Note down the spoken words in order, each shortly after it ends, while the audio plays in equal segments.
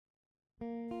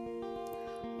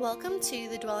Welcome to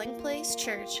the Dwelling Place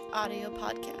Church audio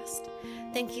podcast.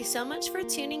 Thank you so much for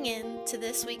tuning in to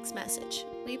this week's message.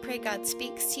 We pray God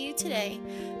speaks to you today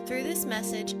through this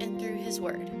message and through His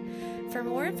Word. For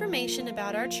more information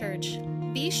about our church,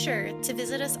 be sure to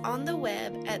visit us on the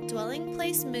web at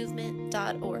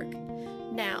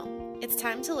dwellingplacemovement.org. Now, it's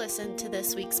time to listen to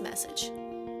this week's message.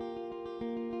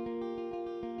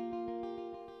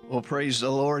 Well, praise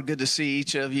the Lord. Good to see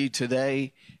each of you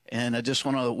today. And I just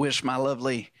want to wish my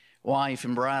lovely wife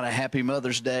and bride a happy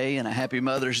Mother's Day and a happy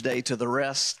Mother's Day to the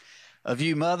rest of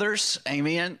you mothers.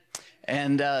 Amen.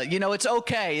 And, it's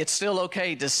okay. It's still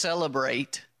okay to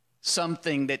celebrate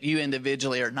something that you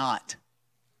individually are not.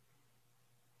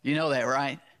 You know that,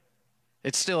 right?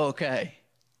 It's still okay.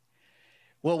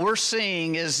 What we're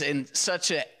seeing is in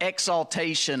such an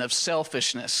exaltation of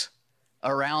selfishness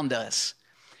around us.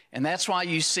 And that's why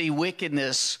you see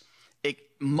wickedness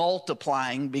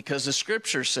multiplying, because the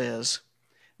scripture says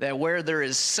that where there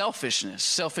is selfishness,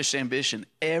 selfish ambition,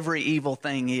 every evil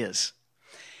thing is.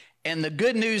 And the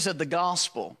good news of the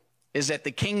gospel is that the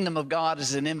kingdom of God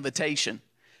is an invitation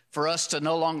for us to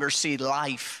no longer see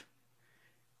life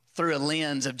through a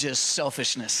lens of just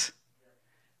selfishness,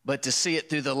 but to see it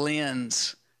through the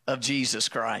lens of Jesus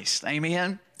Christ.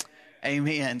 Amen?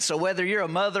 Amen. So whether you're a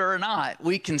mother or not,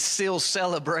 we can still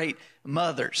celebrate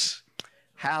mothers.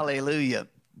 Hallelujah.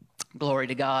 Glory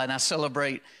to God. And I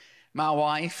celebrate my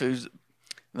wife, who's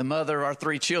the mother of our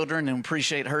 3 children, and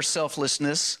appreciate her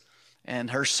selflessness and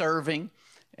her serving.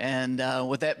 And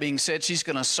with that being said, she's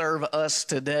going to serve us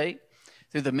today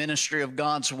through the ministry of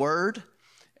God's Word.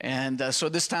 And so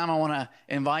this time I want to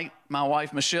invite my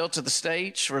wife, Michelle, to the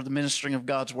stage for the ministering of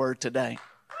God's Word today.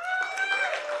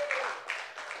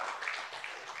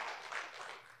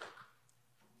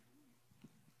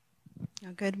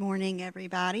 Good morning,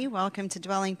 everybody. Welcome to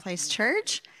Dwelling Place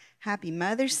Church. Happy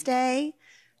Mother's Day.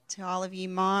 To all of you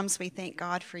moms, we thank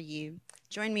God for you.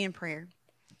 Join me in prayer.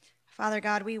 Father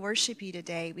God, we worship you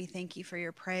today. We thank you for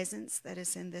your presence that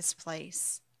is in this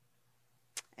place.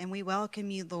 And we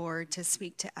welcome you, Lord, to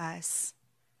speak to us.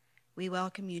 We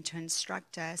welcome you to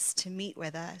instruct us, to meet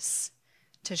with us,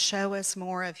 to show us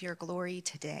more of your glory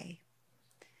today,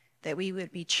 that we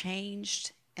would be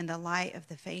changed in the light of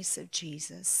the face of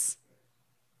Jesus,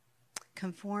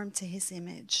 conformed to his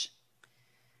image,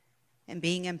 and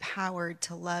being empowered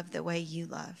to love the way you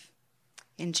love.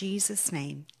 In Jesus'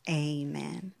 name,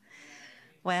 amen.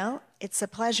 Well, it's a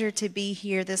pleasure to be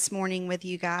here this morning with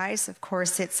you guys. Of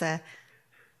course, it's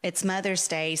Mother's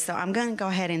Day, so I'm going to go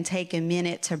ahead and take a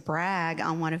minute to brag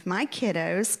on one of my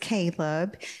kiddos,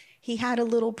 Caleb. He had a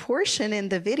little portion in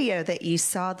the video that you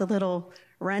saw, the little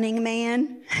running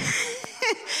man.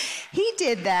 He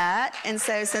did that, and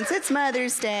so since it's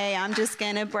Mother's Day, I'm just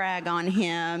going to brag on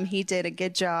him. He did a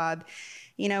good job.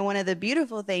 You know, one of the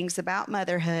beautiful things about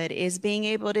motherhood is being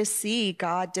able to see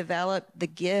God develop the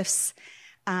gifts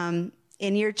in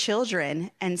your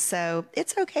children, and so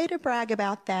it's okay to brag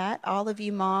about that. All of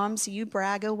you moms, you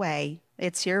brag away.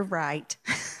 It's your right,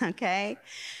 okay?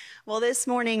 Well, this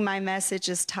morning my message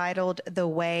is titled, The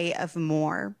Way of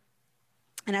More.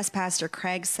 And as Pastor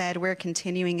Craig said, we're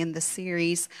continuing in the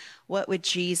series, What Would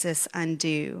Jesus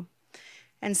Undo?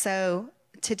 And so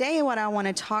today what I want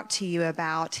to talk to you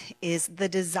about is the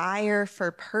desire for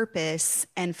purpose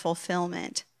and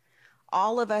fulfillment.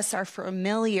 All of us are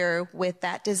familiar with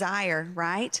that desire,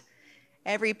 right?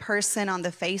 Every person on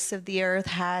the face of the earth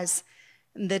has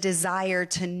the desire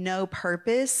to know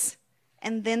purpose,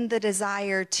 and then the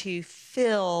desire to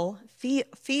feel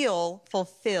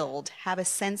fulfilled, have a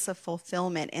sense of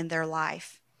fulfillment in their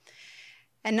life.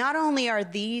 And not only are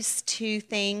these two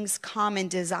things common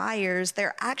desires,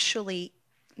 they're actually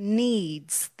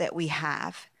needs that we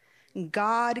have,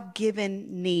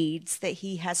 God-given needs that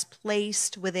he has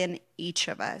placed within each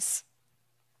of us.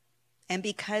 And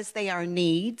because they are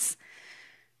needs,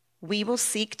 we will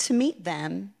seek to meet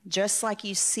them, just like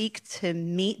you seek to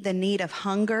meet the need of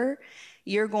hunger.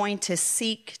 You're going to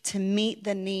seek to meet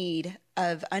the need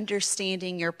of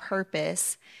understanding your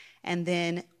purpose and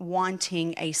then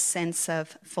wanting a sense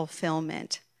of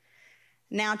fulfillment.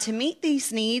 Now, to meet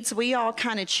these needs, we all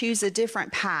kind of choose a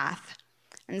different path.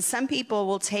 And some people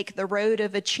will take the road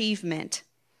of achievement.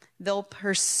 They'll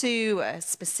pursue a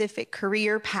specific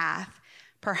career path,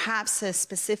 perhaps a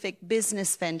specific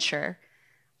business venture,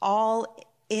 all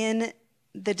in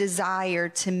the desire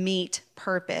to meet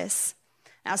purpose.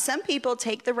 Now, some people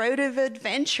take the road of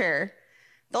adventure.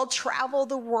 They'll travel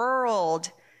the world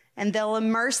and they'll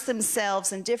immerse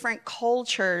themselves in different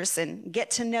cultures and get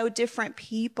to know different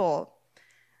people.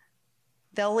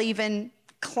 They'll even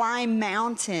climb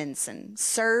mountains and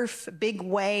surf big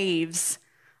waves,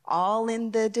 all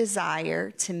in the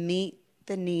desire to meet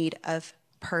the need of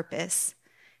purpose.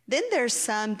 Then there's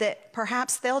some that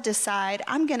perhaps they'll decide,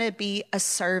 I'm going to be a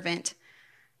servant.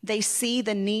 They see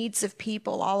the needs of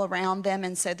people all around them,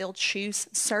 and so they'll choose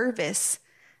service.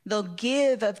 They'll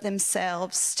give of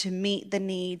themselves to meet the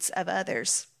needs of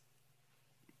others.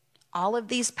 All of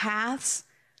these paths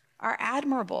are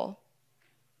admirable,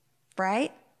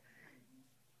 right?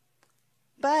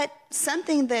 But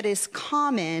something that is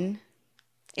common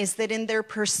is that in their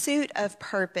pursuit of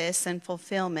purpose and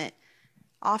fulfillment,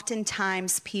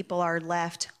 oftentimes people are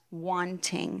left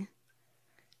wanting.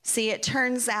 See, it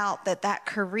turns out that that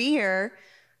career,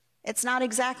 it's not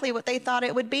exactly what they thought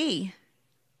it would be.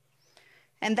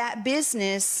 And that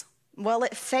business, well,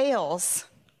 it fails.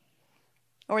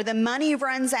 Or the money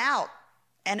runs out.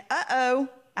 And I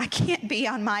can't be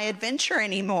on my adventure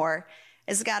anymore.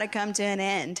 It's got to come to an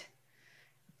end.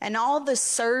 And all the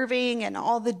serving and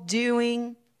all the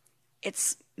doing,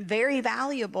 it's very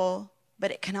valuable,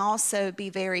 but it can also be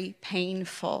very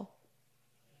painful.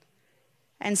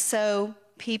 And so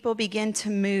people begin to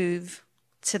move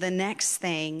to the next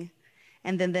thing,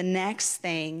 and then the next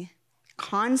thing,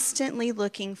 constantly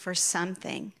looking for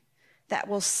something that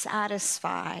will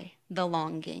satisfy the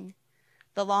longing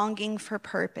for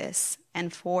purpose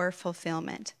and for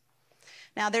fulfillment.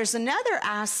 Now, there's another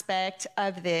aspect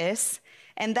of this,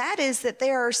 and that is that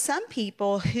there are some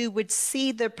people who would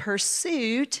see the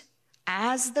pursuit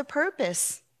as the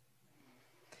purpose.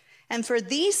 And for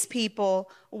these people,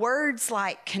 words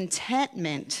like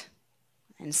contentment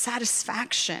and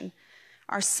satisfaction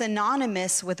are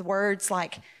synonymous with words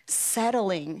like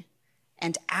settling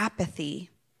and apathy.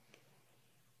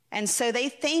 And so they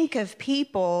think of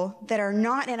people that are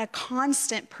not in a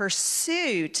constant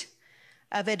pursuit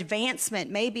of advancement,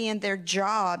 maybe in their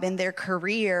job, in their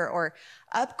career, or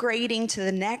upgrading to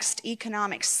the next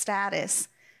economic status.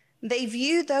 They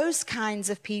view those kinds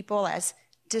of people as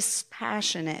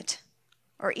dispassionate,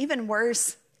 or even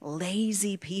worse,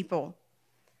 lazy people.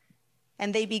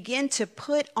 And they begin to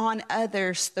put on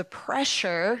others the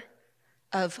pressure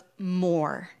of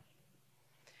more.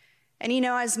 And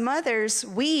as mothers,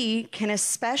 we can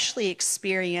especially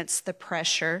experience the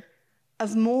pressure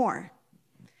of more.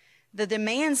 The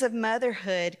demands of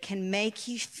motherhood can make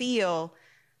you feel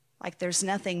like there's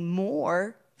nothing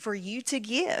more for you to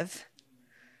give.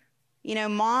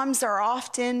 Moms are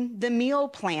often the meal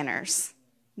planners,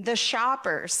 the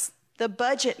shoppers, the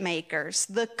budget makers,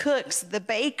 the cooks, the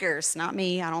bakers. Not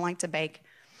me, I don't like to bake.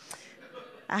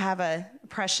 I have a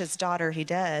precious daughter who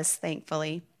does,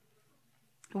 thankfully.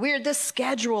 We're the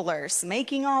schedulers,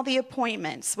 making all the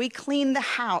appointments. We clean the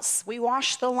house. We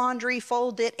wash the laundry,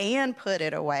 fold it, and put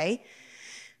it away.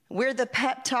 We're the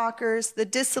pep talkers, the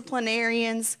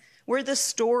disciplinarians. We're the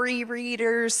story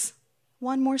readers.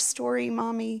 One more story,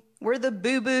 Mommy. We're the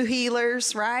boo-boo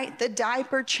healers, right? The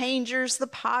diaper changers, the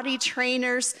potty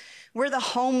trainers. We're the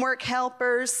homework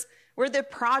helpers. We're the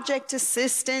project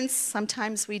assistants.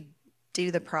 Sometimes we do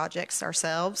the projects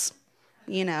ourselves.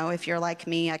 If you're like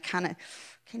me,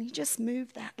 can you just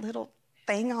move that little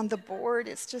thing on the board?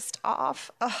 It's just off.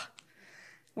 Ugh.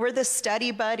 We're the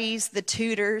study buddies, the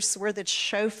tutors. We're the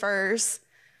chauffeurs.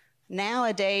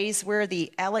 Nowadays, we're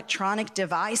the electronic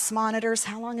device monitors.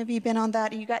 How long have you been on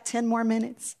that? You got 10 more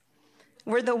minutes.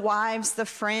 We're the wives, the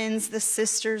friends, the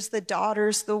sisters, the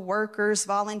daughters, the workers,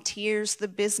 volunteers, the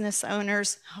business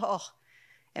owners. Oh,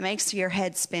 it makes your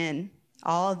head spin,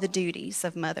 all the duties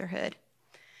of motherhood.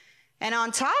 And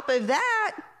on top of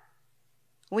that,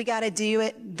 we got to do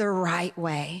it the right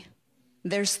way.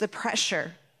 There's the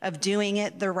pressure of doing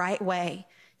it the right way.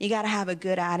 You got to have a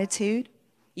good attitude.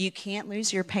 You can't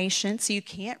lose your patience. You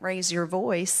can't raise your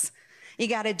voice. You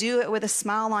got to do it with a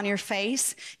smile on your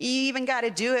face. You even got to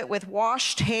do it with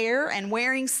washed hair and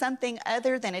wearing something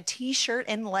other than a t-shirt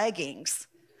and leggings.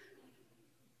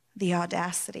 The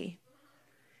audacity.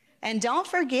 And don't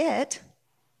forget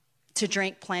to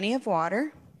drink plenty of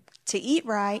water, to eat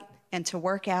right, and to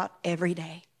work out every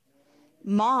day.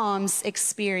 Moms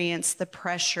experience the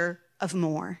pressure of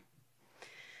more.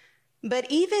 But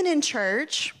even in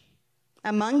church,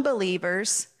 among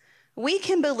believers, we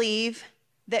can believe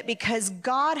that because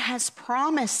God has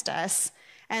promised us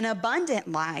an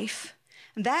abundant life,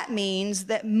 that means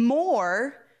that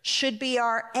more should be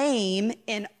our aim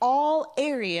in all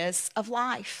areas of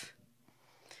life.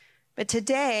 But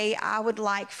today, I would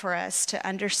like for us to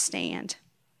understand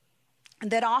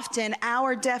that often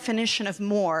our definition of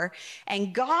more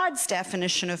and God's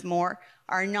definition of more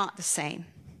are not the same.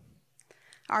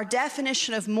 Our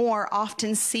definition of more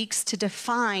often seeks to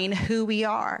define who we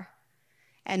are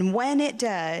And when it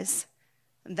does,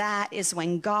 that is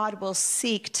when God will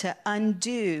seek to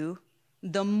undo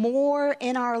the more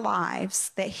in our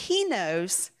lives that he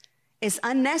knows is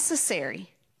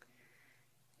unnecessary.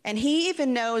 And he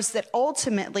even knows that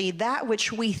ultimately that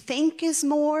which we think is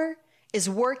more is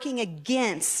working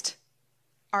against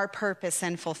our purpose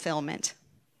and fulfillment.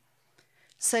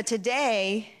 So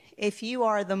today, if you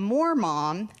are the more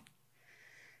mom,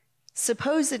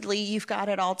 supposedly you've got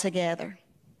it all together.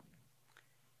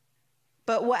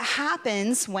 But what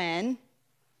happens when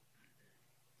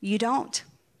you don't?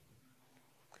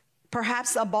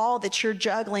 Perhaps a ball that you're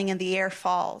juggling in the air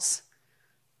falls.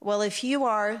 Well, if you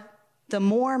are the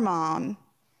more mom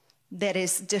that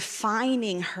is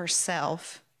defining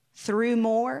herself through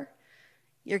more,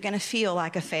 you're going to feel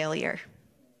like a failure.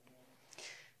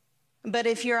 But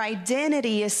if your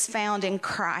identity is found in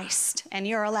Christ and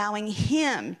you're allowing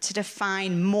him to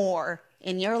define more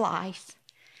in your life,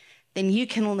 then you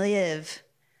can live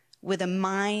with a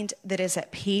mind that is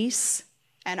at peace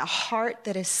and a heart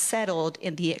that is settled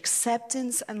in the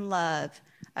acceptance and love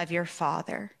of your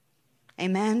Father.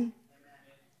 Amen?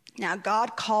 Now,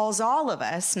 God calls all of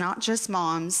us, not just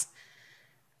moms,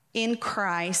 in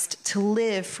Christ to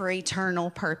live for eternal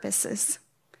purposes.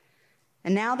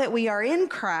 And now that we are in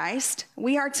Christ,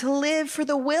 we are to live for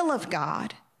the will of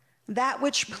God, that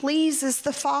which pleases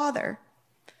the Father.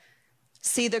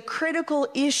 See, the critical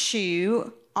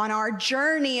issue on our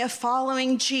journey of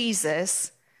following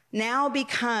Jesus now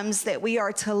becomes that we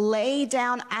are to lay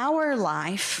down our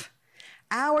life,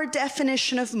 our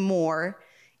definition of more,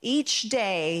 each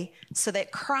day so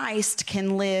that Christ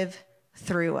can live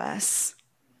through us.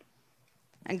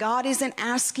 And God isn't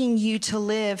asking you to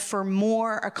live for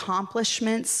more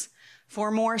accomplishments,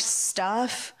 for more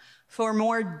stuff, for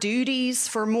more duties,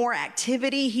 for more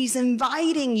activity. He's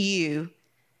inviting you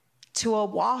to a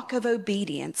walk of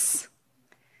obedience.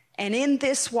 And in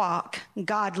this walk,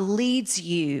 God leads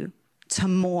you to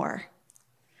more.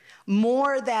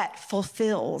 More that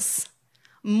fulfills,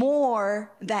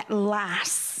 more that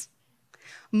lasts,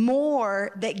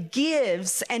 more that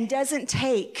gives and doesn't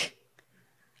take,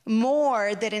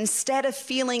 more that instead of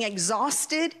feeling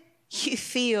exhausted, you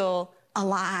feel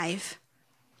alive,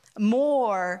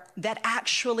 more that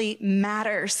actually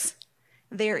matters.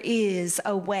 There is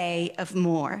a way of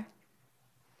more.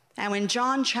 Now in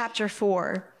John chapter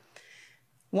 4,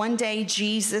 one day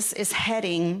Jesus is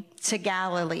heading to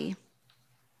Galilee,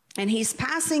 and he's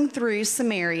passing through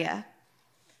Samaria.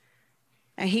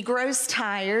 And he grows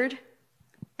tired,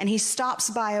 and he stops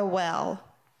by a well.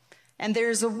 And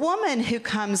there's a woman who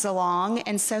comes along,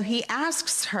 and so he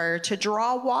asks her to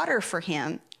draw water for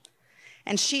him.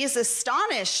 And she is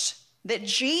astonished that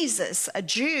Jesus, a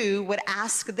Jew, would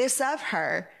ask this of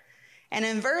her. And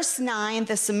in verse 9,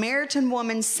 the Samaritan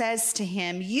woman says to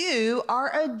him, "You are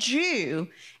a Jew,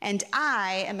 and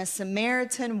I am a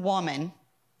Samaritan woman."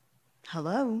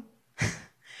 Hello?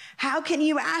 How can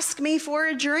you ask me for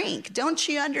a drink? Don't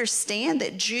you understand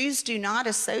that Jews do not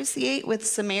associate with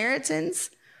Samaritans?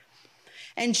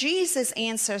 And Jesus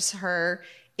answers her,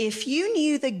 "If you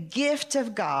knew the gift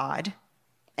of God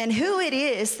and who it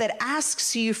is that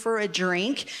asks you for a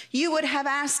drink, you would have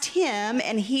asked him,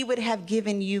 and he would have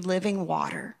given you living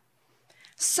water."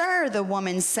 "Sir," the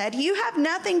woman said, "you have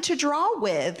nothing to draw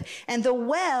with, and the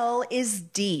well is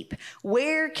deep.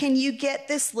 Where can you get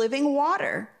this living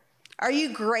water? Are you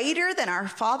greater than our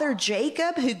father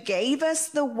Jacob, who gave us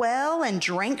the well and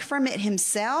drank from it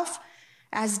himself,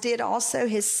 as did also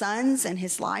his sons and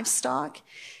his livestock?"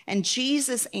 And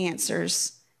Jesus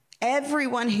answers,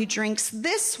 "Everyone who drinks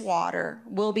this water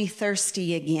will be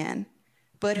thirsty again,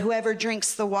 but whoever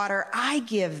drinks the water I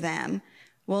give them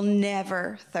will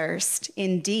never thirst.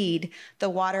 Indeed, the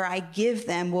water I give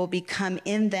them will become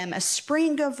in them a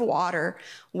spring of water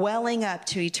welling up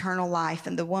to eternal life."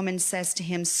 And the woman says to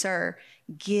him, "Sir,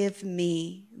 give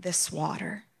me this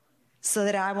water so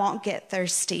that I won't get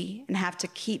thirsty and have to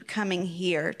keep coming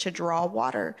here to draw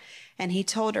water." And he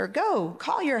told her, "Go,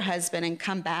 call your husband and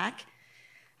come back."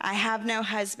 "I have no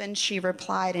husband," she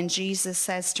replied. And Jesus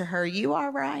says to her, "You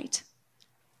are right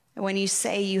when you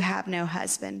say you have no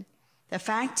husband. The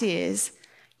fact is,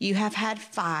 you have had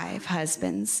 5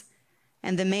 husbands,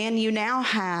 and the man you now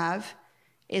have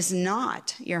is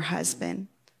not your husband.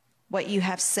 What you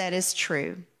have said is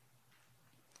true."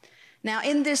 Now,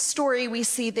 in this story, we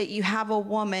see that you have a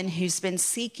woman who's been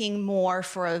seeking more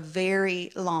for a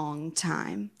very long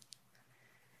time.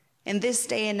 In this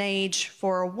day and age,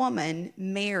 for a woman,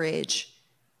 marriage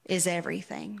is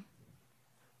everything.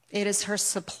 It is her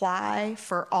supply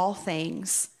for all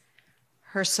things,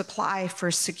 her supply for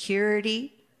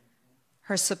security,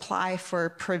 her supply for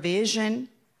provision,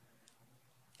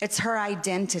 It's her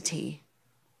identity.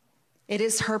 It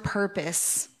is her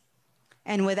purpose.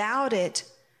 And without it,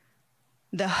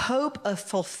 the hope of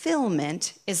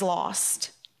fulfillment is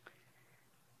lost.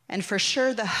 And for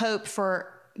sure, the hope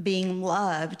for being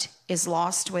loved is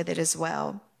lost with it as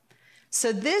well.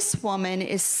 So this woman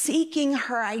is seeking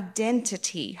her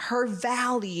identity, her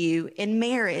value in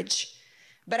marriage.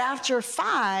 But after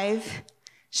 5,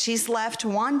 she's left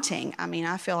wanting. I mean,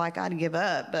 I feel like I'd give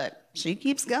up, but she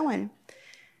keeps going.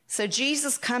 So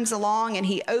Jesus comes along and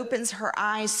he opens her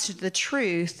eyes to the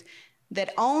truth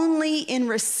that only in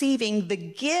receiving the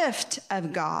gift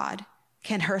of God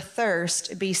can her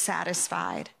thirst be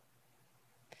satisfied.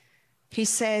 He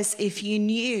says, if you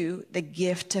knew the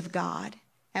gift of God,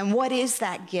 and what is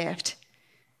that gift?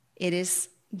 It is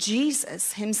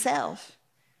Jesus himself,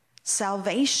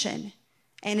 salvation,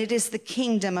 and it is the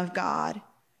kingdom of God.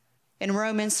 In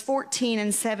Romans 14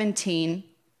 and 17,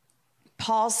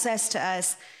 Paul says to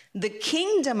us, the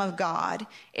kingdom of God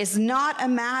is not a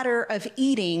matter of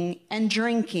eating and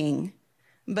drinking,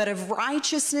 but of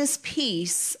righteousness,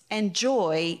 peace, and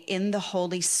joy in the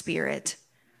Holy Spirit.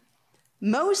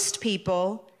 Most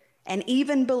people, and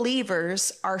even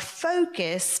believers, are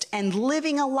focused and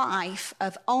living a life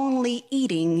of only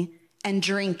eating and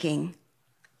drinking.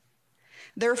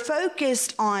 They're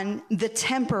focused on the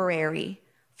temporary,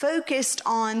 focused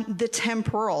on the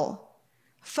temporal,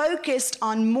 focused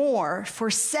on more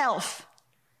for self,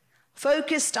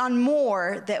 focused on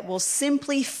more that will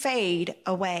simply fade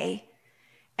away.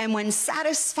 And when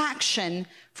satisfaction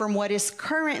from what is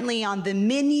currently on the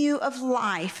menu of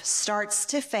life starts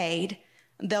to fade,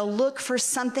 they'll look for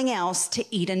something else to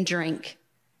eat and drink.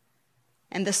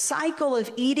 And the cycle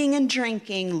of eating and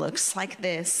drinking looks like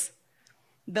this.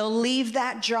 They'll leave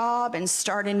that job and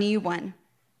start a new one.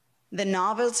 The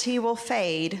novelty will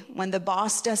fade when the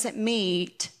boss doesn't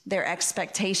meet their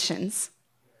expectations.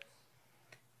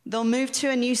 They'll move to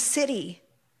a new city,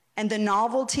 and the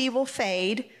novelty will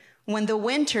fade when the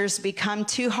winters become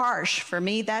too harsh. For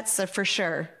me, that's a for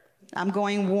sure. I'm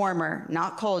going warmer,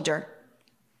 not colder.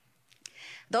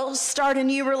 They'll start a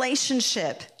new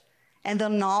relationship, and the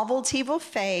novelty will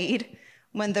fade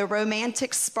when the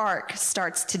romantic spark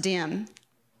starts to dim.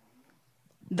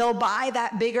 They'll buy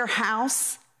that bigger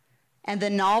house, and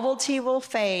the novelty will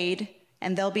fade,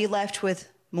 and they'll be left with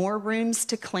more rooms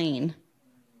to clean.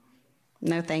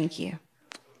 No, thank you.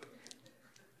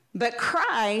 But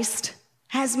Christ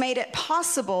has made it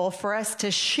possible for us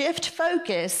to shift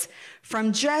focus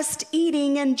from just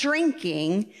eating and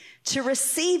drinking to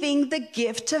receiving the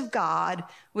gift of God,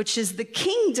 which is the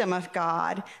kingdom of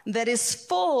God that is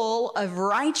full of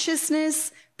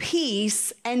righteousness,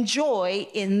 peace, and joy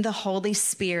in the Holy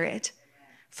Spirit.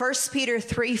 1 Peter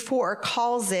 3:4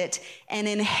 calls it an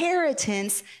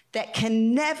inheritance that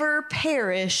can never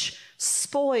perish,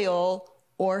 spoil,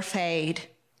 or fade.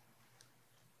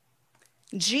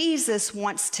 Jesus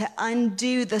wants to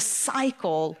undo the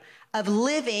cycle of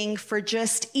living for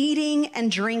just eating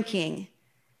and drinking.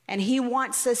 And he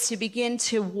wants us to begin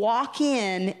to walk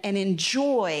in and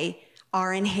enjoy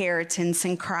our inheritance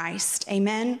in Christ.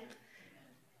 Amen?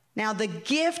 Now, the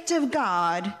gift of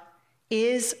God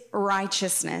is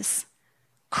righteousness.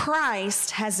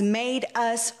 Christ has made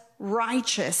us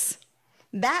righteous.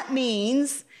 That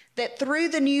means that through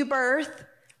the new birth,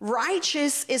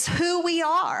 righteous is who we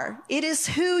are. It is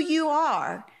who you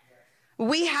are.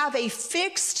 We have a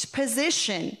fixed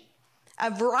position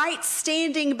of right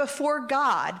standing before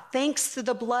God, thanks to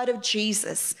the blood of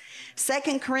Jesus.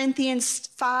 2 Corinthians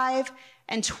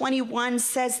 5:21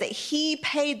 says that he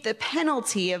paid the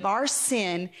penalty of our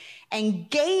sin and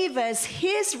gave us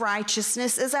his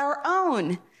righteousness as our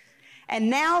own. And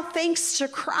now, thanks to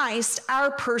Christ,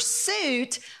 our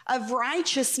pursuit of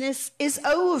righteousness is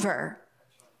over.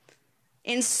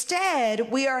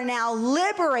 Instead, we are now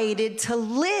liberated to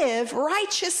live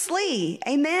righteously.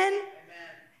 Amen? Amen.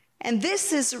 And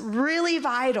this is really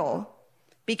vital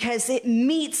because it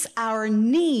meets our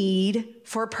need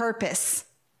for purpose.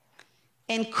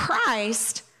 In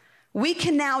Christ, we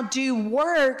can now do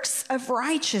works of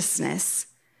righteousness.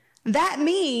 That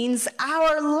means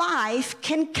our life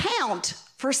can count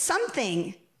for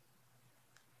something.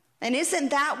 And isn't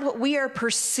that what we are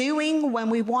pursuing when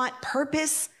we want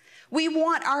purpose? We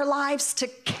want our lives to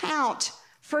count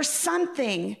for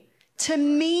something, to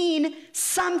mean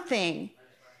something.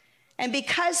 And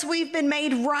because we've been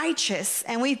made righteous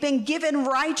and we've been given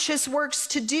righteous works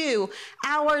to do,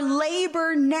 our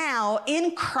labor now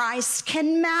in Christ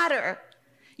can matter.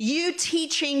 You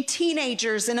teaching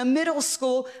teenagers in a middle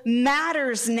school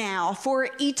matters now for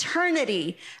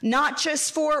eternity, not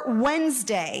just for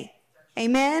Wednesday.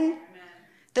 Amen?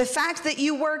 The fact that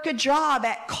you work a job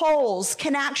at Kohl's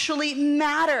can actually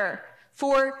matter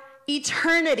for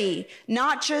eternity,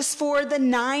 not just for the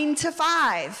 9 to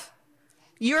 5.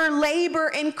 Your labor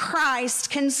in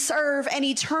Christ can serve an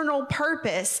eternal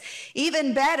purpose.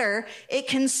 Even better, it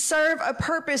can serve a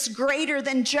purpose greater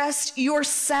than just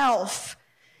yourself.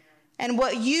 And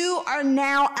what you are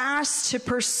now asked to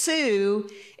pursue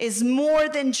is more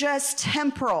than just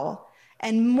temporal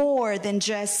and more than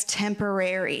just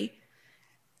temporary.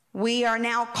 We are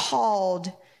now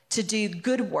called to do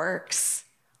good works,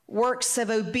 works of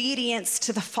obedience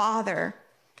to the Father,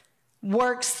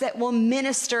 works that will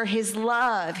minister his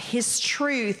love, his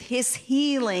truth, his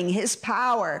healing, his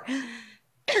power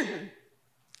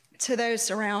to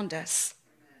those around us.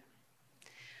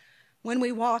 When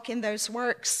we walk in those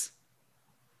works,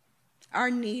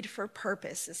 our need for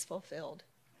purpose is fulfilled.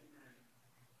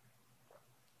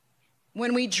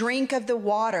 When we drink of the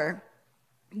water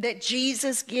that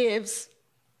Jesus gives,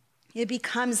 it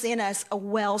becomes in us a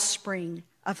wellspring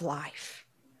of life.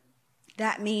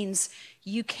 That means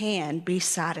you can be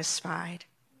satisfied.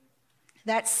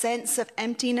 That sense of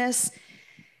emptiness,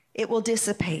 it will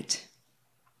dissipate.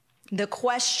 The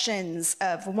questions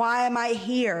of why am I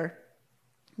here,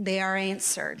 they are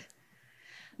answered.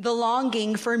 The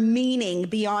longing for meaning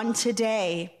beyond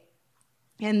today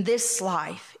and this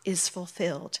life is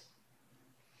fulfilled.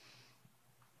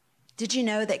 Did you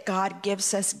know that God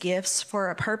gives us gifts for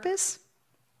a purpose?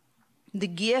 The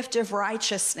gift of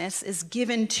righteousness is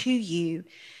given to you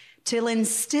to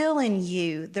instill in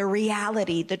you the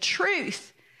reality, the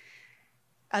truth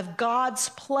of God's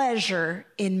pleasure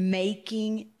in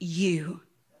making you.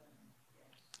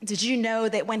 Did you know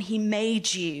that when he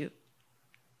made you,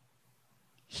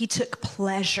 he took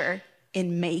pleasure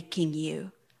in making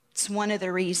you? It's one of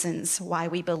the reasons why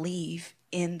we believe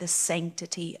in the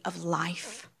sanctity of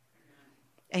life.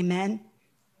 Amen.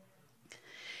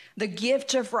 The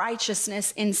gift of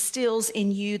righteousness instills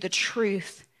in you the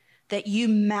truth that you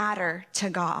matter to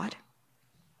God.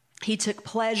 He took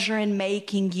pleasure in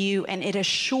making you, and it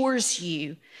assures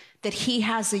you that he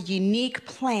has a unique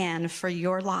plan for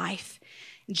your life.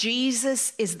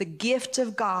 Jesus is the gift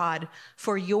of God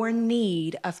for your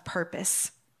need of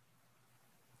purpose.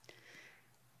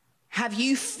 Have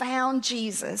you found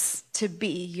Jesus to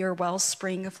be your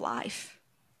wellspring of life?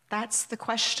 That's the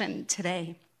question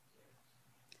today.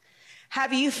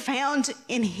 Have you found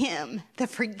in him the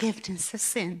forgiveness of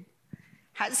sin?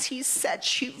 Has he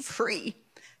set you free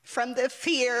from the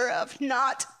fear of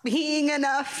not being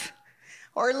enough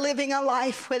or living a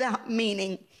life without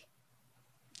meaning?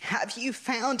 Have you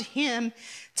found him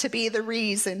to be the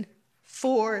reason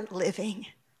for living?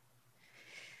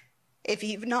 If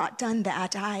you've not done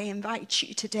that, I invite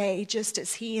you today, just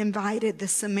as he invited the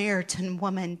Samaritan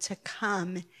woman, to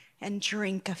come and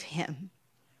drink of him.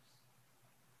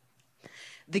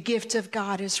 The gift of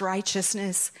God is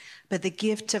righteousness, but the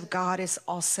gift of God is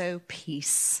also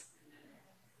peace.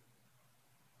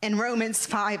 In Romans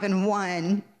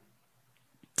 5:1,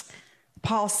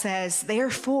 Paul says,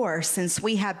 therefore, since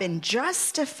we have been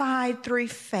justified through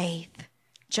faith,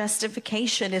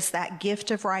 justification is that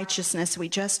gift of righteousness we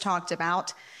just talked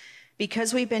about.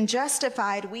 Because we've been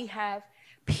justified, we have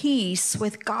peace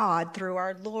with God through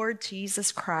our Lord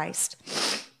Jesus Christ.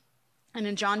 And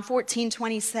in John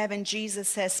 14:27, Jesus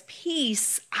says,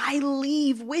 peace I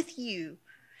leave with you.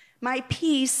 My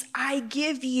peace I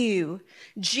give you.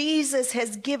 Jesus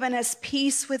has given us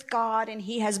peace with God, and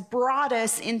he has brought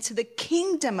us into the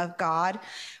kingdom of God,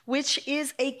 which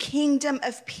is a kingdom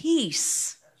of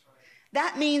peace.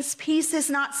 That means peace is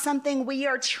not something we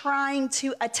are trying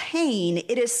to attain.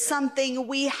 It is something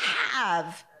we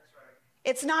have.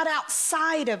 It's not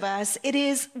outside of us. It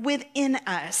is within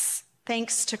us,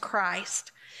 thanks to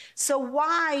Christ. So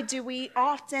why do we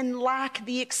often lack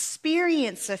the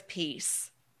experience of peace?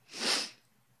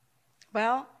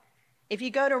 Well, if you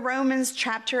go to Romans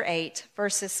chapter 8,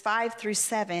 verses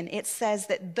 5-7, it says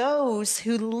that those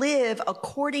who live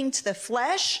according to the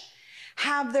flesh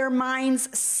have their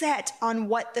minds set on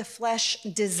what the flesh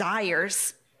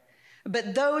desires.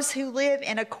 But those who live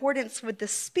in accordance with the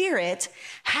Spirit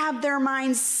have their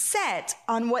minds set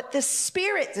on what the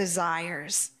Spirit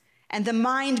desires. And the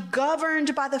mind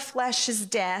governed by the flesh is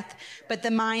death, but the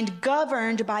mind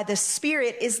governed by the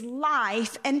Spirit is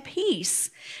life and peace.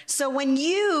 So when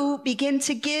you begin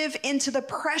to give into the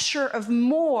pressure of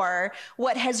more,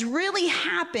 what has really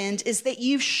happened is that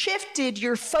you've shifted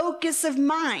your focus of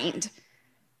mind.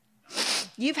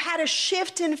 You've had a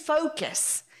shift in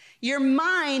focus. Your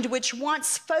mind, which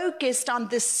once focused on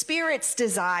the Spirit's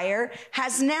desire,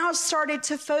 has now started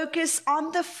to focus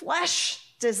on the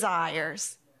flesh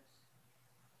desires.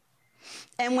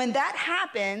 And when that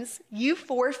happens, you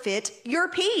forfeit your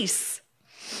peace.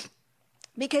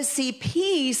 Because, see,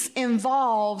 peace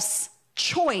involves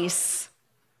choice.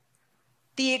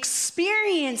 The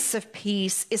experience of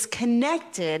peace is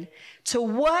connected to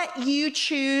what you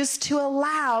choose to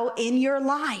allow in your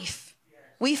life.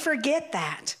 We forget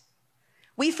that.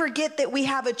 We forget that we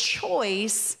have a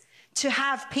choice to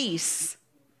have peace.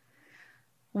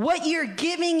 What you're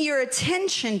giving your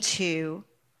attention to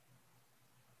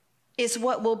is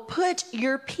what will put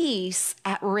your peace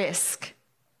at risk.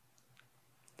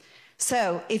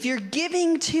 So, if you're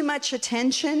giving too much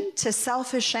attention to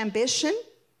selfish ambition,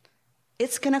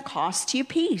 it's going to cost you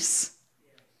peace.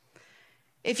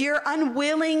 If you're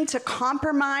unwilling to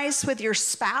compromise with your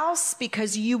spouse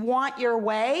because you want your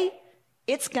way,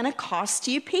 it's going to cost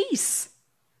you peace.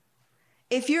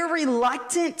 If you're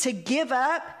reluctant to give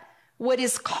up what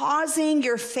is causing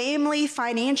your family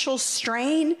financial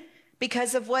strain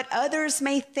because of what others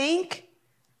may think,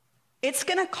 it's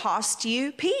going to cost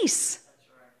you peace.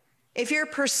 If you're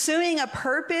pursuing a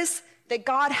purpose that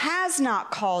God has not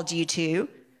called you to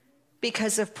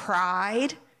because of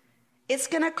pride, it's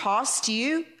going to cost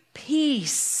you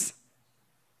peace.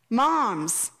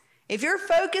 Moms, if you're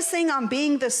focusing on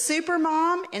being the super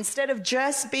mom instead of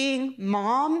just being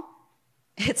mom,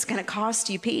 it's going to cost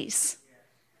you peace.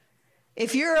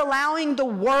 If you're allowing the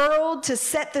world to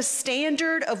set the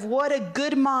standard of what a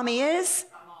good mom is,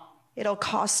 it'll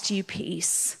cost you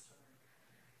peace.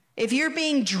 If you're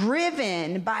being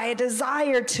driven by a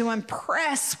desire to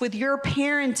impress with your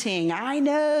parenting, I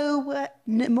know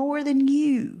more than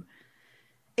you,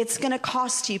 it's going to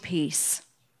cost you peace.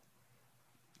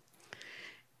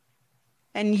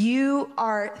 And you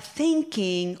are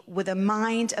thinking with a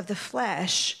mind of the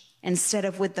flesh instead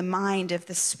of with the mind of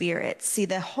the Spirit. See,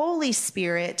 the Holy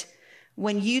Spirit,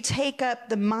 when you take up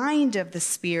the mind of the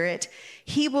Spirit,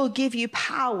 He will give you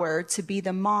power to be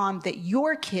the mom that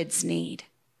your kids need.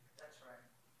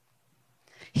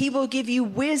 He will give you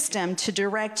wisdom to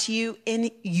direct you in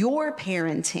your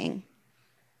parenting.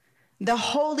 The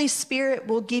Holy Spirit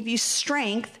will give you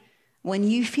strength when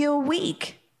you feel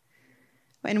weak.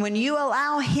 And when you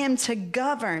allow Him to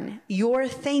govern your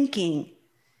thinking,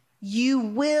 you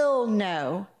will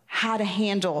know how to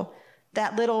handle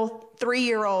that little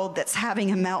 3-year-old that's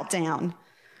having a meltdown,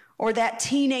 or that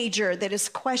teenager that is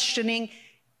questioning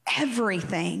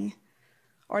everything,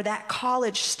 or that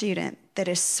college student that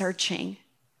is searching.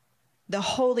 The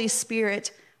Holy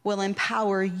Spirit will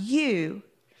empower you,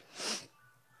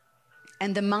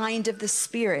 and the mind of the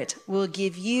Spirit will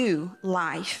give you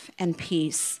life and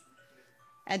peace.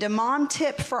 And a mom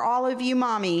tip for all of you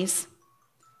mommies,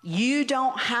 you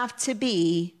don't have to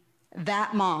be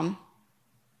that mom.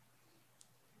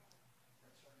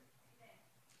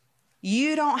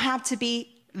 You don't have to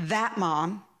be that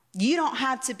mom. You don't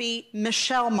have to be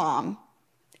Michelle mom.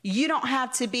 You don't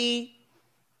have to be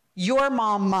your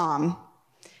mom.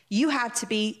 You have to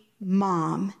be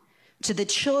mom to the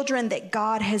children that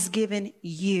God has given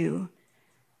you.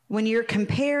 When you're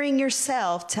comparing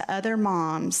yourself to other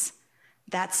moms,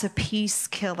 that's a peace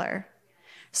killer.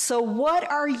 So what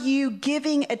are you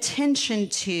giving attention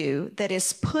to that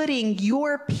is putting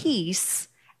your peace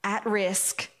at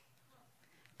risk?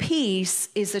 Peace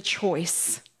is a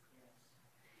choice.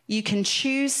 You can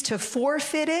choose to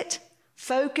forfeit it,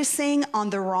 focusing on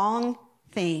the wrong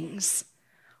things,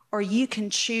 or you can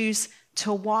choose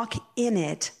to walk in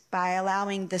it by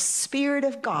allowing the Spirit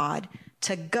of God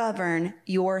to govern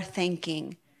your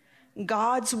thinking.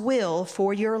 God's will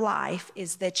for your life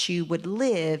is that you would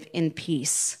live in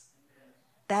peace.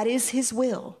 That is His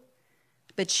will,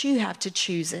 but you have to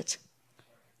choose it.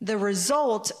 The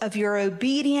result of your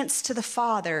obedience to the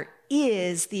Father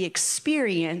is the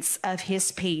experience of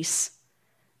His peace.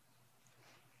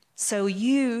 So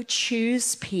you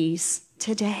choose peace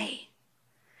today.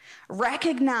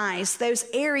 Recognize those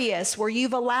areas where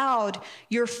you've allowed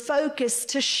your focus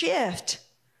to shift,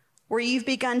 where you've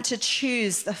begun to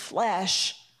choose the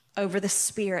flesh over the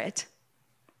Spirit.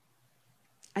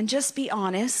 And just be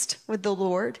honest with the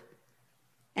Lord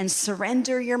and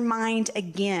surrender your mind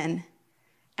again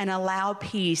and allow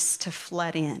peace to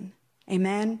flood in.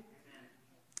 Amen?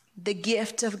 The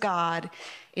gift of God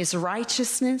is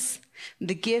righteousness.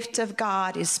 The gift of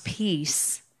God is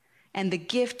peace. And the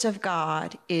gift of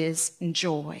God is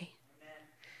joy.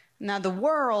 Now, the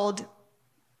world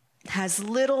has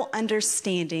little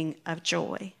understanding of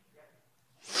joy.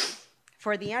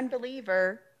 For the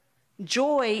unbeliever,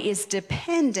 joy is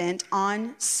dependent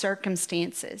on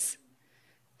circumstances,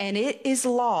 and it is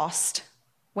lost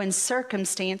when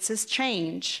circumstances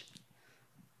change.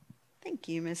 Thank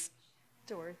you, Miss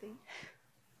Dorothy.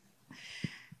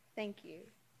 Thank you.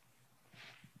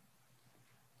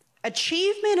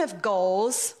 Achievement of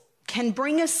goals can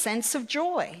bring a sense of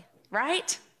joy,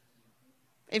 right?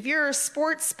 If you're a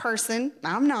sports person,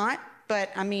 I'm not,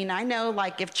 but I mean, I know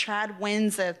like if Chad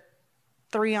wins a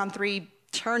 3-on-3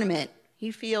 tournament, he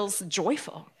feels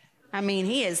joyful. I mean,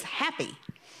 he is happy,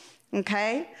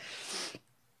 okay?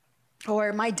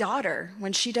 Or my daughter,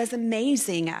 when she does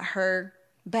amazing at her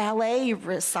ballet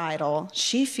recital,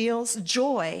 she feels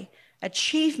joy.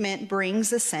 Achievement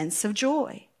brings a sense of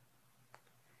joy.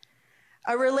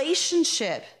 A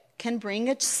relationship can bring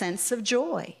a sense of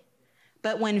joy.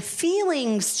 But when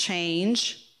feelings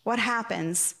change, what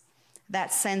happens?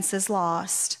 That sense is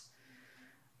lost.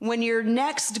 When your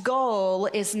next goal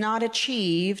is not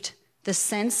achieved, the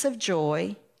sense of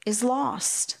joy is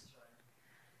lost.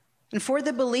 And for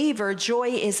the believer, joy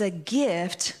is a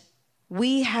gift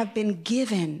we have been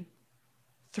given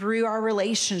through our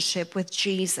relationship with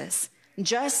Jesus.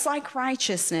 Just like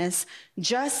righteousness,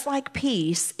 just like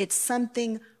peace, it's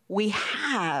something we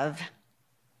have.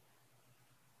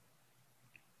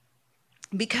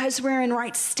 Because we're in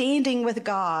right standing with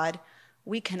God,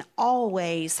 we can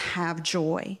always have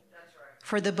joy. That's right.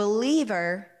 For the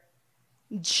believer,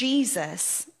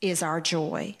 Jesus is our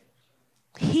joy.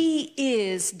 He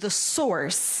is the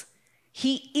source.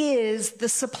 He is the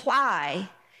supply.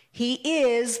 He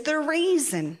is the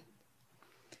reason.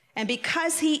 And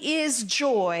because he is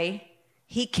joy,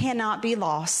 he cannot be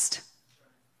lost.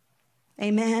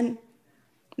 Amen.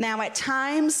 Now, at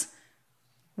times,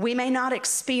 we may not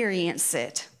experience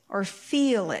it or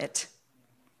feel it.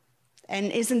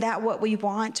 And isn't that what we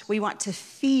want? We want to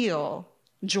feel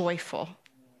joyful.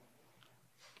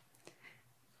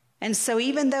 And so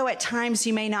even though at times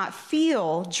you may not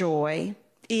feel joy,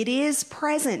 it is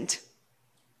present.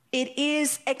 It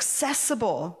is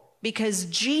accessible because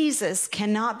Jesus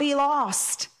cannot be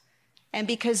lost and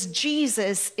because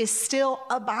Jesus is still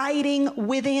abiding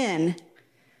within.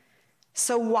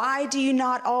 So why do you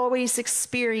not always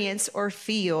experience or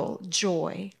feel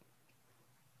joy?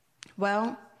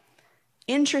 Well,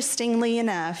 interestingly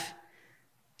enough,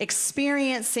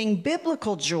 experiencing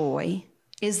biblical joy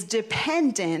is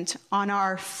dependent on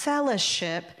our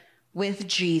fellowship with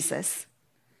Jesus.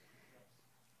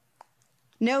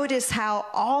 Notice how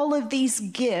all of these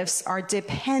gifts are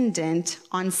dependent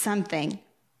on something.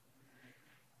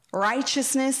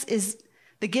 The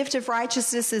gift of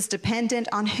righteousness is dependent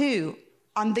on who?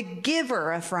 On the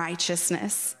giver of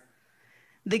righteousness.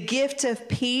 The gift of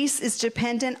peace is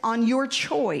dependent on your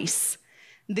choice.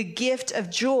 The gift of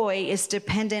joy is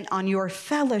dependent on your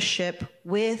fellowship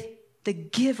with the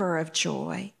giver of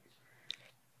joy.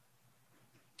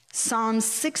 Psalm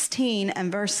 16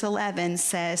 and verse 11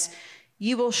 says,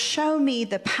 "You will show me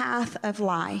the path of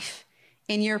life.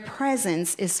 In your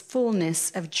presence is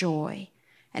fullness of joy,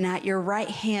 and at your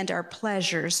right hand are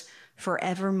pleasures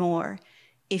forevermore."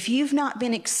 If you've not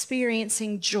been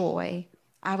experiencing joy,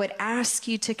 I would ask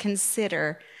you to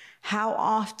consider how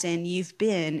often you've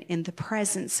been in the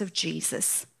presence of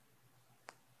Jesus.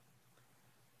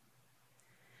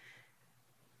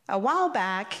 A while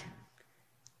back,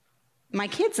 my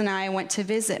kids and I went to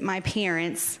visit my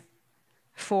parents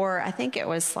for, I think it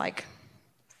was like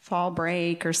fall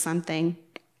break or something.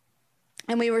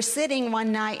 And we were sitting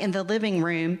one night in the living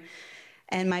room,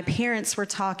 and my parents were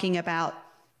talking about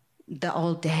the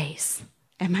old days.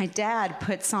 And my dad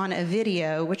puts on a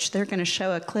video, which they're going to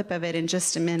show a clip of it in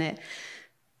just a minute.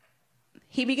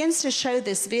 He begins to show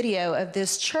this video of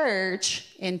this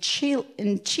church in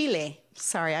Chile.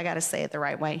 Sorry, I got to say it the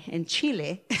right way. In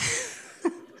Chile.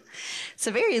 It's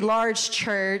a very large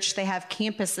church. They have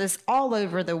campuses all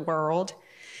over the world.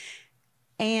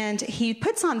 And he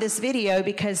puts on this video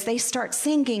because they start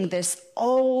singing this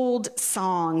old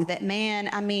song that, man,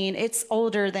 I mean, it's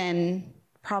older than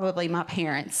probably my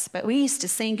parents, but we used to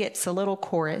sing it. It's a little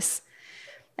chorus.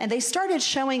 And they started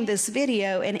showing this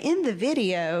video, and in the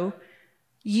video,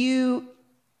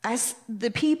 as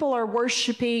the people are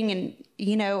worshiping, and,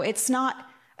 it's not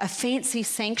a fancy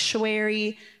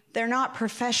sanctuary. They're not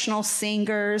professional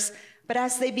singers, but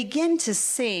as they begin to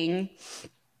sing,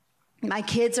 my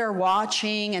kids are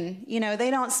watching, and, they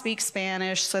don't speak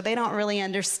Spanish, so they don't really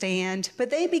understand, but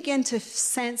they begin to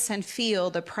sense and feel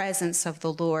the presence of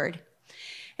the Lord.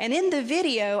 And in the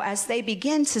video, as they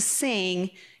begin to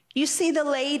sing, you see the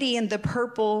lady in the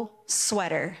purple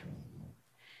sweater.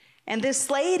 And this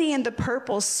lady in the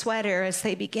purple sweater, as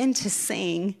they begin to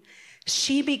sing,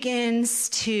 she begins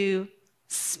to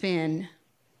spin.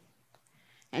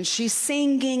 And she's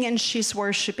singing and she's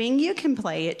worshiping. You can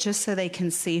play it just so they can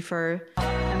see for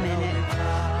a minute.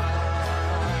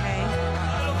 Okay.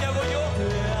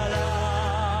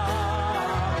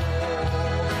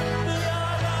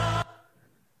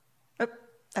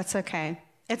 That's okay.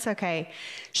 It's okay.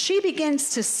 She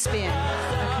begins to spin,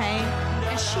 okay?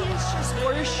 And she is just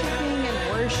worshiping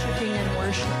and worshiping and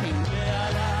worshiping.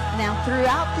 Now,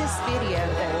 throughout this video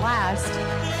that lasts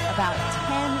about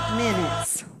 10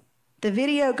 minutes, the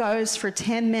video goes for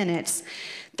 10 minutes.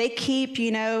 They keep,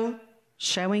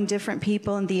 showing different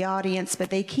people in the audience, but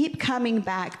they keep coming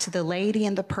back to the lady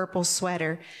in the purple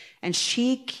sweater, and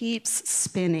she keeps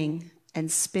spinning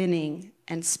and spinning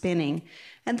and spinning.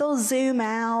 And they'll zoom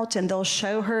out and they'll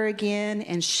show her again,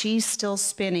 and she's still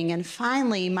spinning. And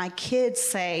finally, my kids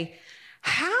say,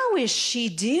 "How is she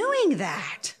doing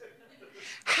that?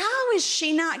 How is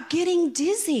she not getting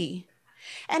dizzy?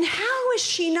 And how is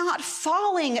she not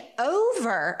falling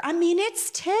over? I mean, it's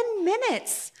 10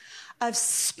 minutes of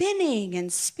spinning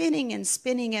and spinning and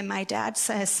spinning." And my dad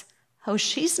says, "Oh,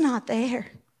 she's not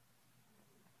there.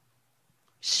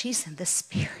 She's in the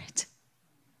Spirit."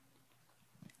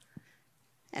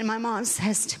 And my mom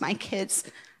says to my kids,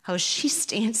 "Oh, she's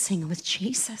dancing with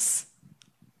Jesus.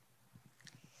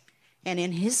 And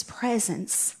in his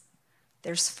presence,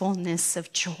 there's fullness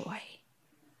of joy."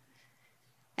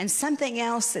 And something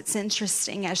else that's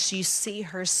interesting as you see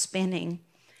her spinning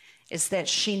is that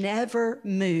she never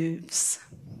moves.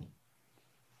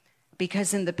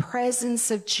 Because in the presence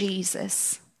of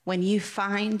Jesus, when you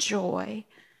find joy,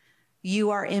 you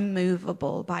are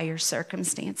immovable by your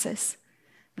circumstances.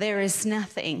 There is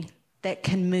nothing that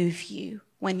can move you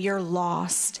when you're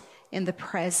lost in the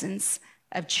presence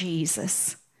of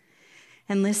Jesus.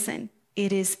 And listen,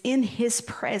 it is in his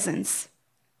presence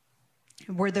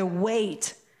where the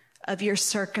weight of your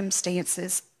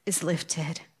circumstances is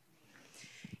lifted.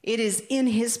 It is in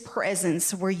his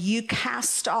presence where you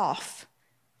cast off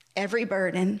every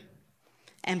burden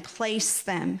and place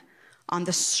them on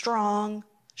the strong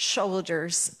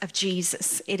shoulders of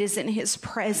Jesus. It is in his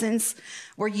presence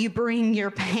where you bring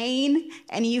your pain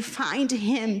and you find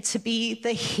him to be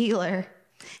the healer.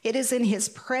 It is in his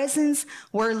presence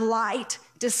where light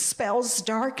dispels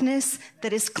darkness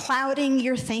that is clouding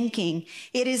your thinking.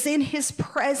 It is in his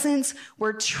presence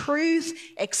where truth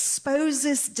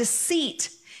exposes deceit.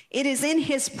 It is in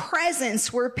his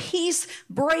presence where peace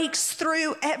breaks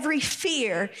through every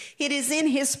fear. It is in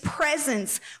his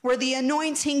presence where the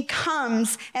anointing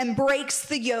comes and breaks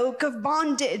the yoke of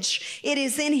bondage. It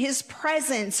is in his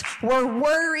presence where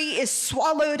worry is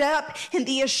swallowed up in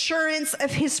the assurance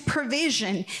of his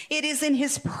provision. It is in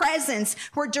his presence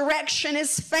where direction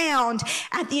is found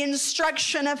at the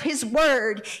instruction of his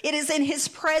word. It is in his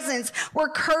presence where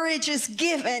courage is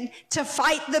given to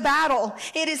fight the battle.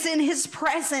 It is in his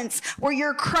presence where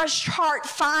your crushed heart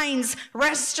finds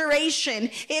restoration.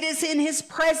 It is in his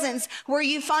presence where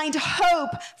you find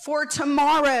hope for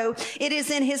tomorrow. It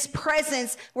is in his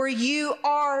presence where you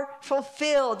are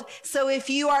fulfilled. So if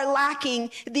you are lacking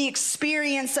the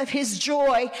experience of his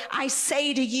joy, I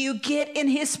say to you, get in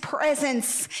his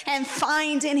presence and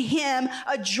find in him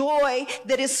a joy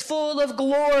that is full of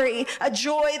glory, a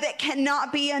joy that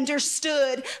cannot be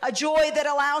understood, a joy that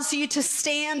allows you to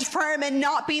stand firm and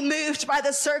not be moved by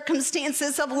the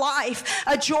circumstances of life,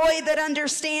 a joy that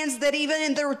understands that even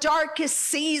in the darkest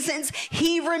seasons,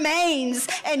 he remains,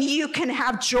 and you can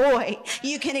have joy.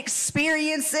 You can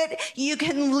experience it. You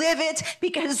can live it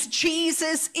because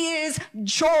Jesus is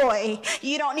joy.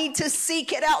 You don't need to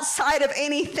seek it outside of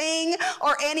anything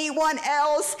or anyone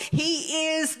else.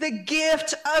 He is the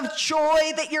gift of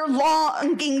joy that you're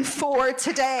longing for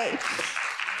today.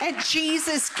 And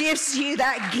Jesus gives you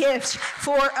that gift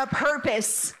for a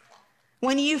purpose.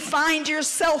 When you find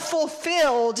yourself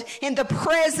fulfilled in the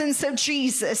presence of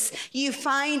Jesus, you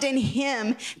find in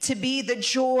him to be the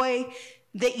joy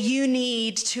that you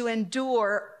need to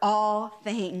endure all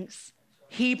things.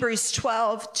 Hebrews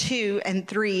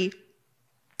 12:2-3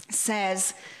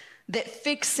 says that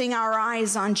fixing our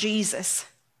eyes on Jesus,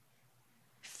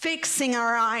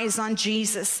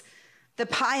 the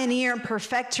pioneer and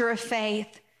perfecter of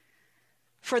faith,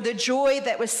 for the joy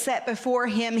that was set before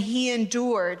him, he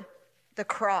endured the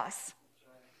cross.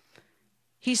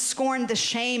 He scorned the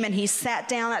shame, and he sat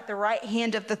down at the right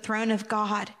hand of the throne of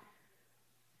God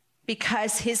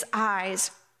because his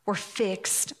eyes were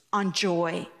fixed on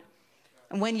joy.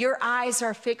 And when your eyes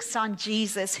are fixed on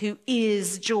Jesus, who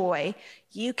is joy,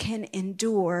 you can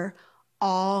endure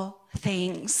all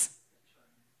things.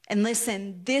 And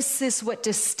listen, this is what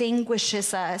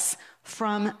distinguishes us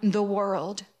from the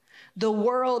world. The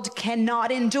world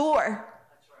cannot endure.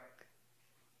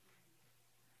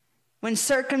 When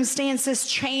circumstances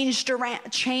change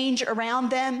around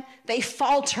them, they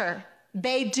falter.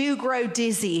 They do grow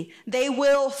dizzy. They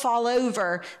will fall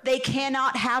over. They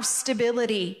cannot have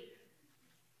stability.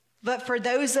 But for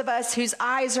those of us whose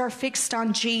eyes are fixed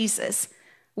on Jesus,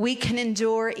 we can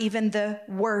endure even the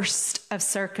worst of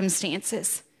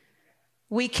circumstances.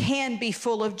 We can be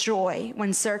full of joy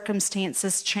when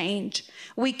circumstances change.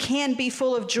 We can be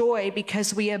full of joy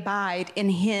because we abide in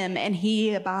him and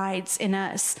he abides in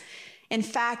us. In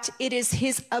fact, it is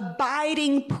his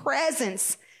abiding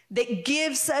presence that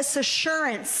gives us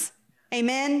assurance.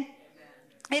 Amen?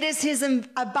 It is his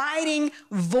abiding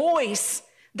voice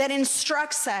that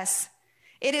instructs us.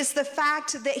 It is the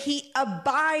fact that he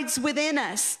abides within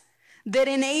us that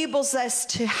enables us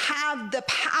to have the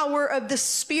power of the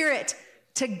Spirit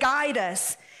to guide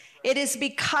us. It is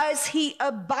because he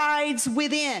abides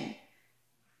within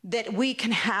that we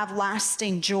can have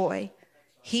lasting joy.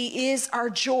 He is our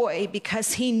joy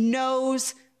because he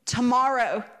knows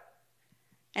tomorrow.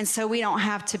 And so we don't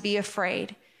have to be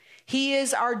afraid. He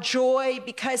is our joy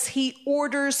because he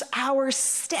orders our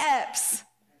steps.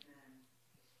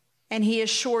 And he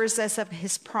assures us of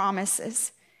his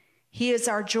promises. He is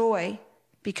our joy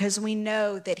because we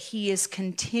know that he is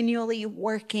continually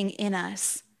working in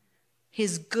us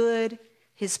his good,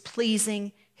 his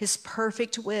pleasing, his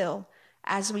perfect will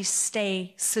as we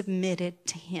stay submitted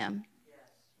to him.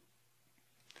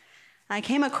 I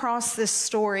came across this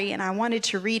story and I wanted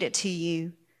to read it to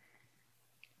you.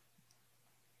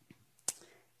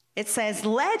 It says,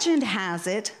 legend has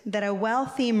it that a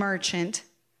wealthy merchant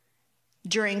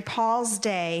during Paul's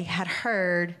day had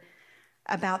heard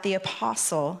about the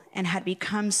apostle and had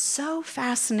become so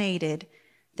fascinated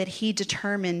that he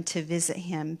determined to visit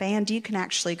him. Band, you can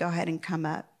actually go ahead and come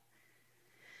up.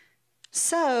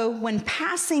 So when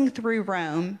passing through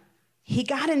Rome, he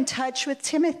got in touch with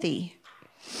Timothy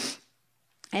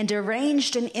and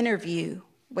arranged an interview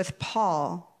with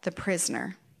Paul, the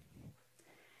prisoner.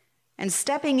 And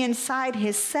stepping inside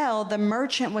his cell, the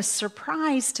merchant was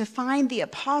surprised to find the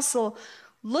apostle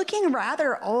looking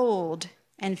rather old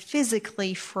and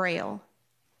physically frail.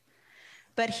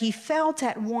 But he felt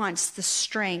at once the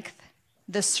strength,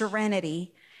 the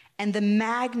serenity, and the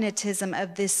magnetism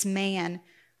of this man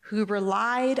who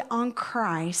relied on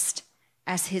Christ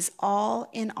as his all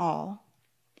in all.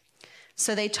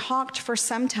 So they talked for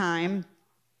some time,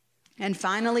 and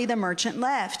finally the merchant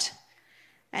left.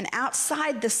 And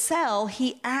outside the cell,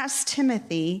 he asked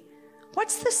Timothy,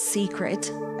 "What's the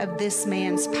secret of this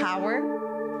man's power?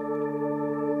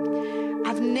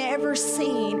 I've never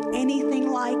seen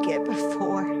anything like it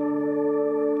before."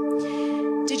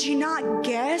 "Did you not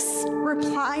guess?"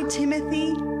 replied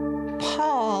Timothy.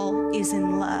 "Paul is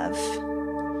in love."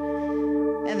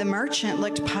 And the merchant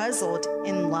looked puzzled.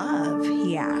 "In love?"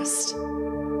 he asked.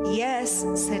 "Yes,"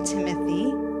 said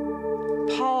Timothy.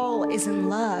 "Paul is in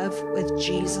love with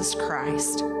Jesus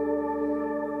Christ."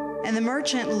 And the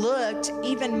merchant looked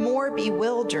even more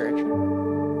bewildered.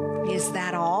 "Is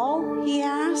that all?" he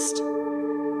asked.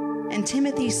 And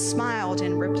Timothy smiled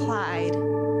and replied,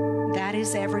 "That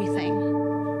is everything.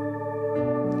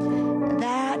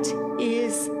 That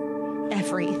is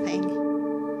everything."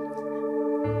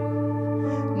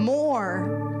 More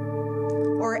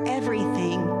or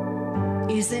everything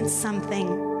isn't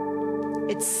something.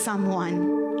 It's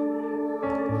someone.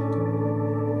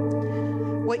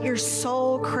 What your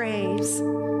soul craves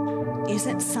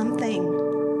isn't something.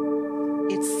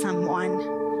 It's someone.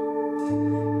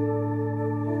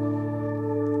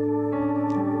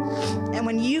 And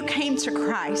when you came to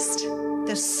Christ,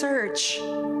 the search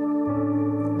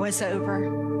was over.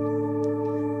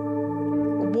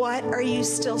 What are you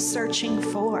still searching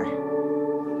for?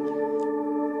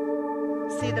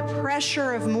 See, the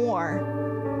pressure of more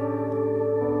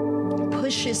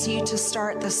pushes you to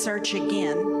start the search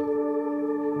again.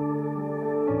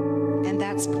 And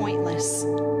that's pointless.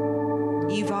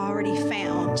 You've already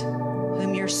found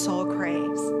whom your soul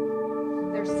craves.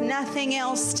 There's nothing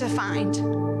else to find.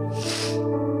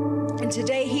 And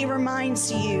today he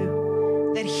reminds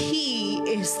you that he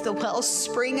is the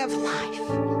wellspring of life.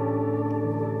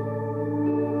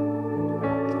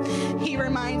 He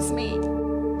reminds me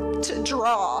to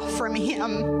draw from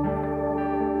him.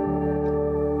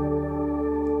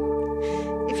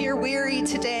 If you're weary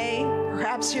today,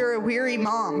 perhaps you're a weary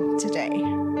mom today,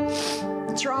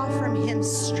 draw from his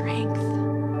strength.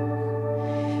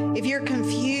 If you're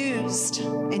confused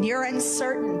and you're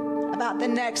uncertain about the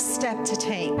next step to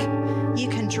take, you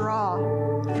can draw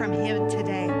from him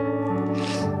today.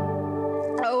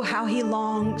 Oh, how he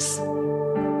longs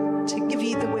to give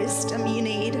you the wisdom you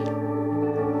need.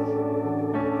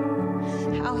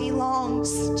 How he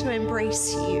longs to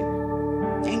embrace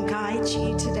you and guide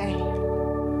you today.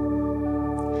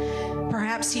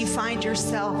 Perhaps you find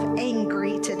yourself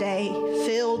angry today,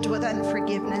 filled with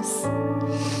unforgiveness.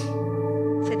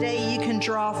 Today you can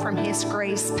draw from his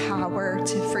grace power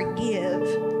to forgive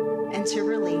and to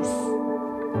release.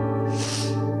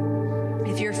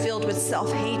 If you're filled with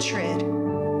self-hatred,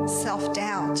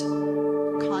 self-doubt,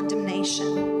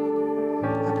 condemnation,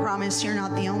 I promise you're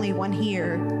not the only one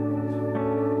here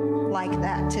like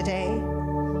that today.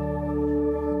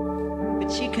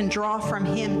 But you can draw from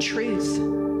him truth,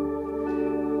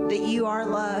 that you are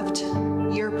loved,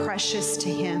 you're precious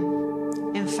to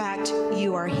him. In fact,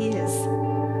 you are his.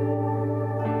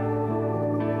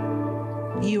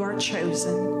 You are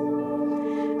chosen.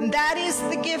 And that is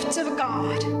the gift of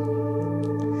God.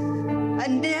 A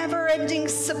never-ending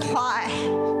supply,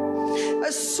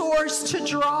 a source to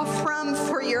draw from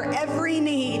for your every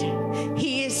need.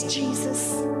 He is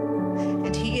Jesus,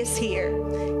 and he is here.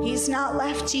 He's not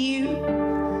left you.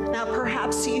 Now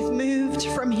perhaps you've moved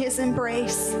from his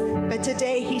embrace, but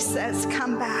today he says,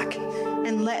 come back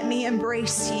and let me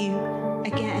embrace you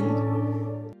again.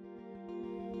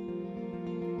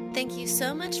 Thank you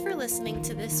so much for listening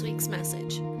to this week's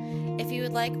message. If you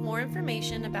would like more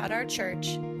information about our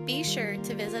church, be sure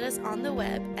to visit us on the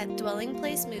web at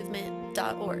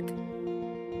dwellingplacemovement.org.